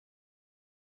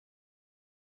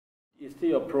It's still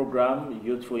your program,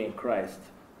 Youthful in Christ.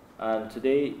 And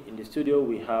today in the studio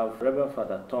we have Reverend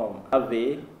Father Tom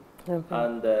Ave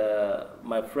and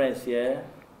my friends here,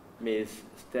 Ms.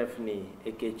 Stephanie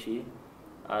Ekechi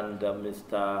and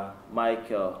Mr.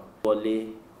 Michael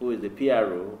Wole, who is the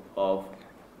PRO of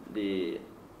the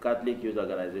Catholic Youth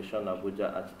Organization,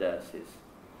 Abuja Archdiocese.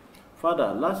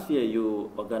 Father, last year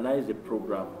you organized a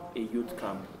program, a youth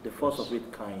camp, the first of its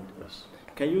kind. Yes.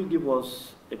 Can you give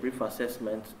us a brief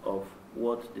assessment of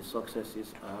what the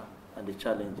successes are and the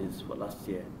challenges for last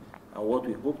year and what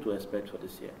we hope to expect for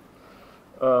this year?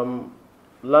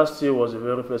 Last year was the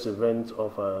very first event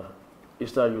of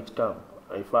Easter Youth Camp.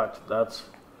 In fact, that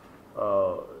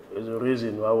is the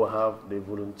reason why we have the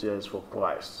Volunteers for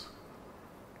Christ.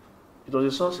 It was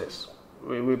a success.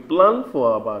 We planned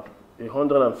for about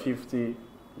 150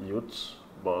 youths,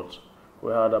 but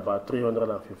we had about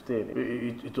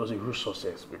 315. It was a huge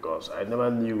success because I never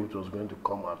knew it was going to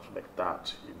come out like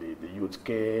that. The youth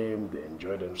came, they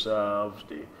enjoyed themselves,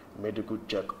 the medical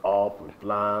check-up, we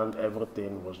planned,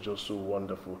 everything was just so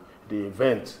wonderful. The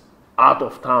event, out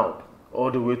of town, all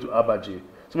the way to Abaji.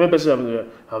 So many persons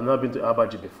have not been to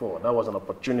Abaji before. That was an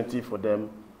opportunity for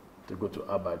them to go to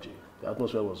Abaji. The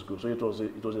atmosphere was good, so it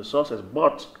was a success,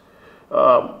 but we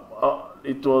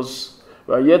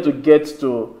are yet to get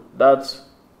to that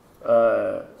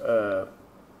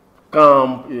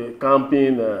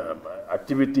camping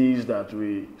activities that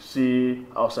we see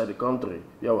outside the country.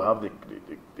 Here we have the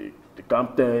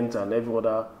camp tent and every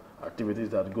other activities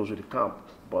that goes with the camp.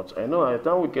 But I know by the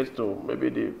time we get to maybe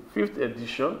the 5th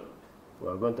edition, we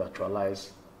are going to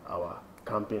actualize our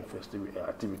camping festival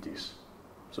activities.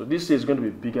 So this year is going to be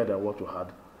bigger than what we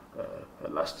had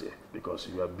last year because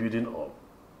we are building up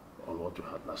on what we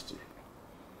had last year.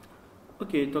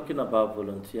 Okay, talking about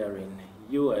volunteering,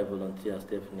 you are a volunteer,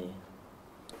 Stephanie.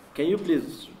 Can you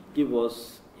please give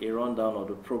us a rundown of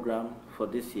the program for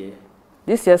this year?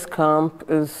 This year's camp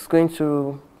is going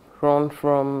to run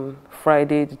from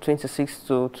Friday the 26th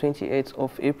to 28th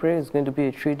of April. It's going to be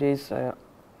a 3-day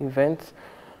event.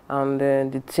 And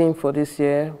then the theme for this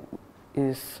year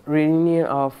is renewing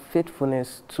our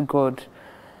faithfulness to God.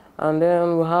 And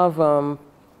then we have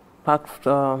packed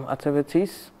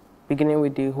activities, beginning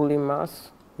with the Holy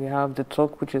Mass. We have the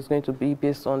talk, which is going to be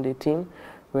based on the theme.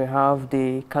 We have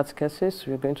the Catechesis.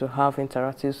 We're going to have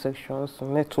interactive sections,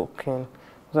 networking,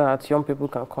 so that young people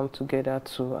can come together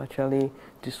to actually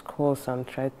discuss and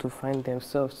try to find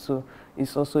themselves. So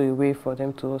it's also a way for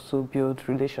them to also build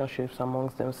relationships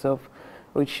amongst themselves,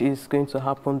 which is going to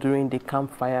happen during the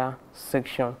campfire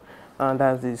section. And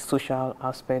that's the social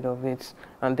aspect of it.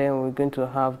 And then we're going to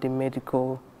have the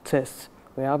medical tests.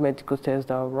 We have medical tests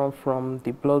that will run from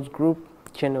the blood group,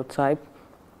 genotype,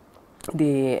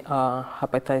 the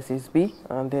hepatitis B,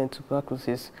 and then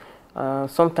tuberculosis.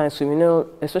 Sometimes we know,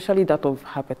 especially that of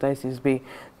hepatitis B,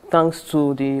 thanks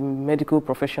to the medical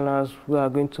professionals who are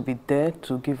going to be there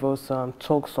to give us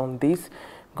talks on this,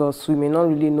 because we may not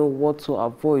really know what to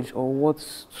avoid or what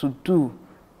to do.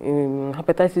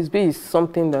 Hepatitis B is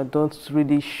something that don't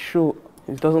really show.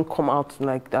 It doesn't come out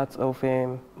like that of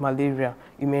malaria.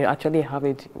 You may actually have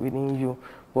it within you.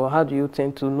 But how do you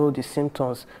tend to know the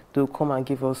symptoms? To come and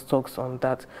give us talks on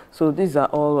that. So these are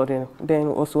all of them. Then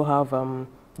we also have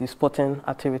the sporting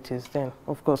activities. Then,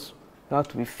 of course, you have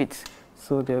to be fit.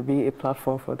 So there'll be a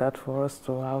platform for that for us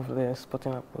to have the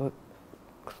sporting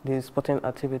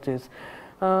activities.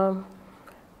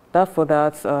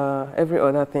 Every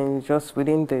other thing just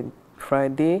within the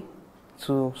Friday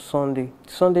to Sunday.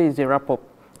 Sunday is the wrap-up.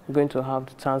 We're going to have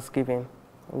the Thanksgiving.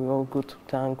 We all go to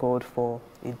thank God for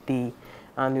a day.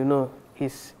 And you know,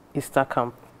 it's Easter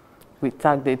Camp. We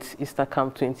tagged it Easter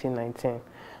Camp 2019.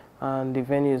 And the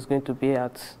venue is going to be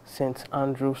at St.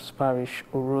 Andrew's Parish,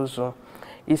 Orozo.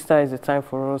 Easter is a time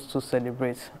for us to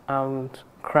celebrate. And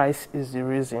Christ is the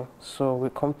reason. So we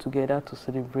come together to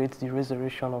celebrate the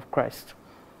resurrection of Christ.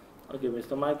 Okay,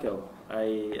 Mr. Michael,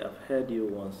 I have heard you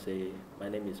once say, my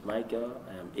name is Michael,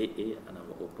 I am AA, and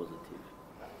I'm O positive.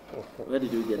 Where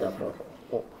did you get that from?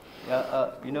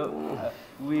 Yeah, you know,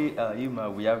 we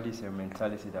have this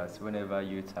mentality that whenever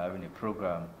youth are having a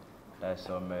program, there's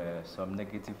some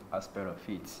negative aspect of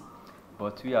it.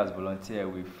 But we as volunteers,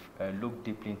 we've looked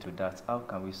deeply into that. How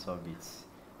can we solve it?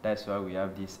 That's why we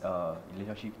have this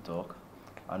relationship talk,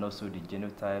 and also the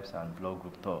genotypes and blood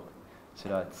group talk, so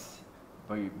that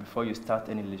before you start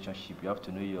any relationship, you have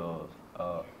to know your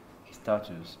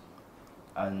status.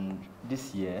 And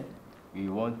this year, we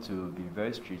want to be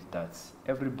very strict that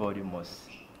everybody must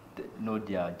know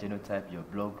their genotype, your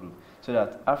blood group, so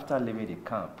that after leaving the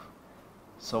camp,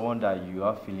 someone that you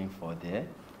are feeling for there,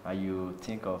 and you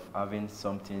think of having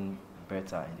something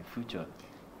better in the future.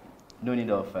 No need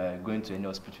of going to any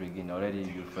hospital again.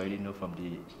 You've already know from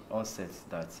the onset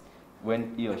that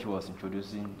when he or she was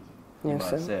introducing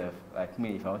myself, like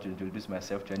me, if I want to introduce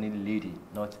myself to any lady,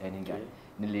 not any guy,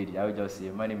 any lady, I would just say,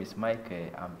 my name is Mike,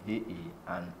 I'm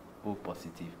AA and O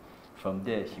positive. From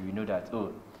there, she will know that,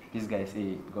 oh, this guy is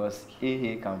AA, because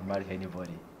AA can marry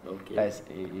anybody. Okay. That's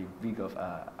a big of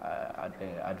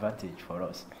advantage for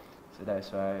us. So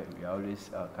that's why we always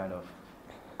kind of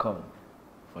come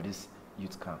for this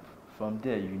youth camp. From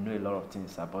there, you know a lot of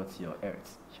things about your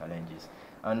health challenges,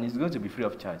 and it's going to be free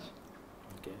of charge.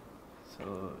 Okay.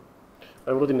 So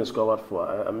everything is covered for.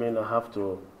 I mean, I have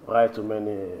to write to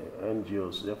many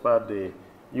NGOs. In fact, the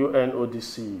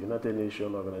UNODC, United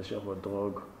Nations Organization for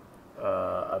Drug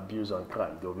Abuse and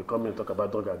Crime, they will be coming to talk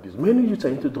about drug abuse. Many youths are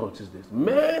into drugs these days.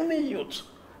 Many youths,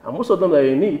 and most of them are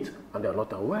in it, and they are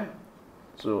not aware.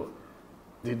 So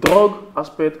the drug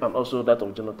aspect and also that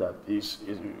of genotype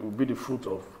will be the fruit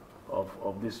of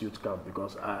this youth camp,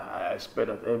 because I expect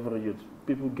that every youth,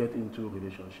 people get into a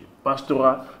relationship.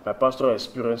 My pastoral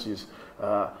experience is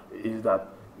that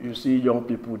you see young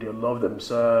people, they love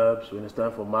themselves. When it's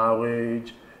time for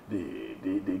marriage,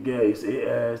 the girl is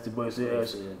AS, the boy is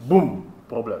AS, boom,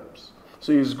 problems.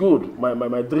 So it's good.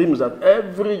 My dream is that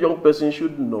every young person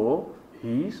should know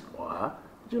his or her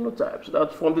genotype, so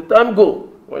that from the time go,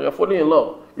 when you're falling in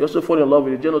love, you also fall in love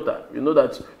with the genotype. You know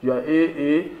that you are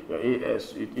AA, you're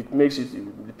AS. It makes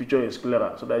the picture is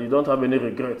clearer, so that you don't have any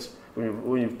regrets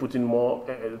when you put in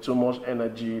too much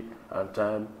energy and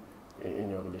time in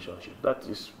your relationship. That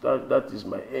is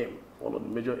my aim, one of the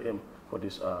major aim for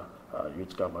this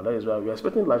youth camp, and that is why we are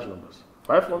expecting large numbers.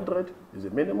 500 is the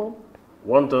minimum,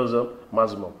 1,000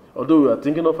 maximum. Although we are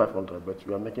thinking of 500, but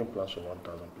we are making plans for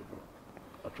 1,000 people,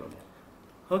 actually.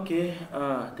 Okay,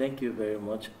 thank you very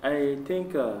much. I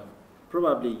think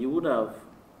probably you would have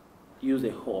used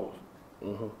a hall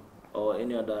or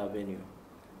any other avenue.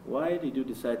 Why did you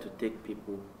decide to take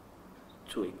people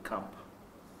to a camp?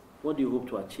 What do you hope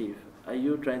to achieve? Are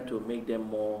you trying to make them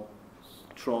more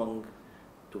strong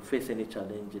to face any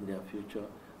challenge in their future?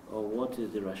 Or what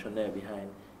is the rationale behind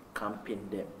camping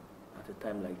them at a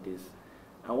time like this?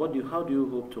 And how do you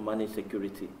hope to manage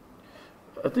security?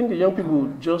 I think the young people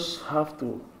just have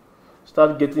to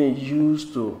start getting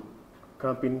used to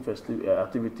camping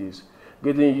activities,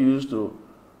 getting used to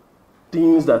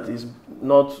things that is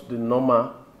not the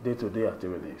normal day-to-day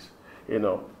activities. You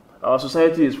know, our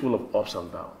society is full of ups and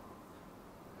downs.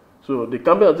 So the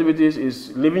camping activities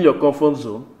is leaving your comfort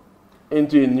zone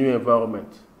into a new environment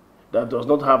that does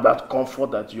not have that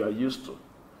comfort that you are used to.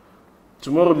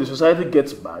 Tomorrow, if the society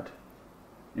gets bad,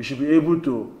 you should be able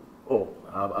to,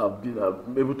 I'll be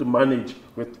able to manage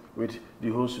with the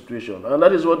whole situation. And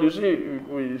that is what you see.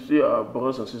 We see our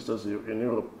brothers and sisters in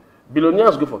Europe.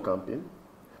 Billionaires go for camping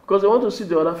because they want to see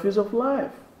the other phase of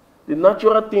life, the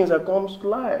natural things that comes to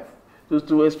life,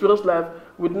 to experience life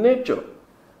with nature.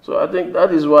 So I think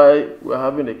that is why we're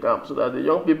having a camp, so that the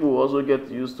young people will also get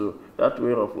used to that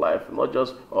way of life, not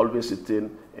just always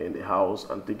sitting in the house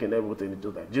and thinking everything is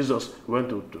just like Jesus went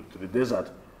to the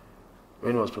desert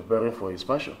when he was preparing for his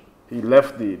passion. He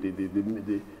left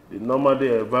the normal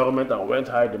day environment and went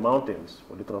high in the mountains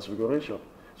for the transfiguration.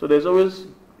 So there's always,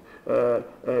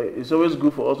 it's always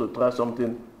good for us to try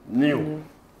something new,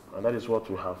 and that is what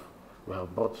we have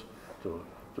brought to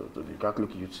the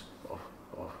Catholic youth of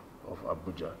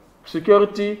Abuja.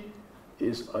 Security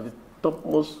is at the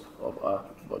topmost of our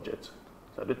budget.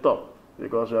 It's at the top,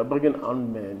 because we are bringing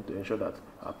armed men to ensure that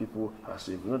our people are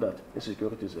safe. You know that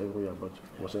insecurity is everywhere, but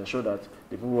we must ensure that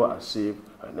the people are safe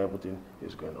and everything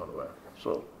is going on well.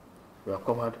 So we are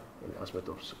covered in the aspect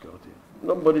of security.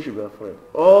 Nobody should be afraid.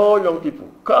 All young people,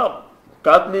 come.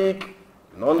 Catholic,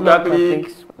 non-Catholic,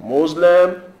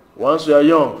 Muslim, once you are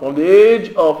young, from the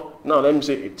age of, now let me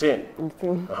say 18.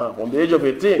 From the age of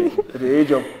 18 to the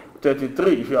age of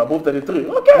 33, if you are above 33,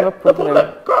 okay, no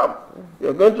problem. Come.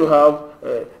 You're going to have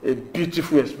a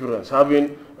beautiful experience,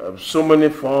 having so many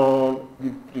fun.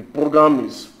 The program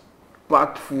is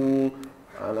packed full,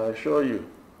 and I assure you,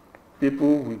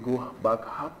 people will go back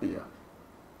happier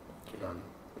than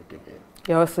they came in.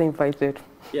 You're also invited.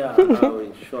 Yeah,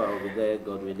 I'm sure I'll be there,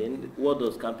 God willing. What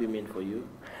does camping mean for you?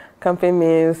 Camping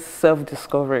means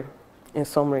self-discovery. In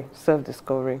summary,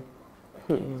 self-discovery.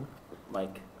 Okay.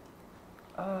 Mike?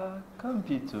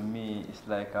 Camping to me is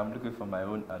like I'm looking for my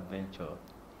own adventure.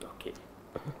 Okay.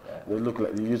 They look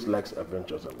like the youth likes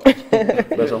adventures a lot,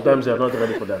 but sometimes they are not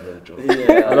ready for the adventure.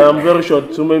 Yeah. And I'm very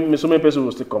sure so many people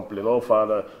will still complain. Oh,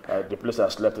 Father, the place I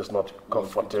slept is not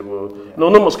comfortable. No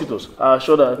mosquitoes. I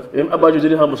assure that in Abuja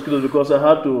didn't have mosquitoes because I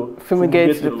had to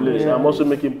fumigate the place. Yeah. I'm also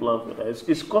making plans for that.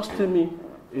 It's costing me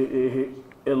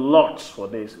a lot for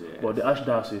this, but the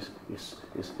Archdiocese is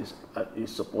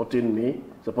supporting me,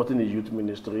 supporting the youth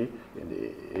ministry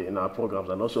in our programs,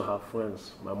 and also have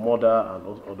friends, my mother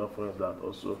and other friends that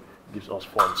also gives us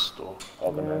funds to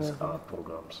organize our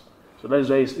programs. So that is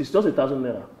why it's just 1,000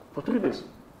 naira for 3 days,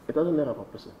 1,000 naira per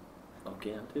person.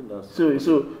 Okay, I think that's so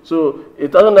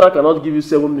 1,000 naira cannot give you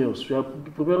 7 meals. We are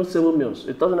preparing 7 meals.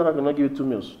 1,000 naira cannot give you 2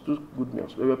 meals, 2 good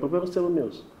meals. We are preparing 7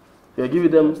 meals. We are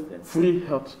giving them free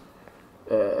health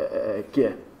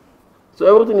care. So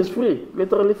everything is free,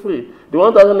 literally free. The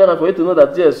 1,000 naira for you to know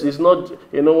that yes, it's not,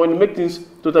 you know, when you make things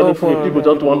totally free, people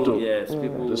don't want to. Yes,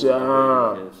 people to say,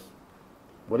 yes.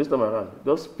 But this time around,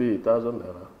 just pay 1,000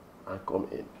 naira and come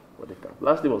in for the camp.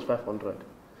 Last day was 500.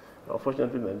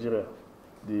 Unfortunately, in Nigeria,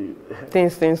 the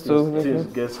things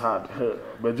gets hard.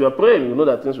 But we are praying, you know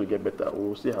that things will get better. We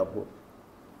will still have hope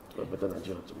for a better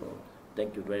Nigeria tomorrow.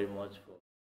 Thank you very much.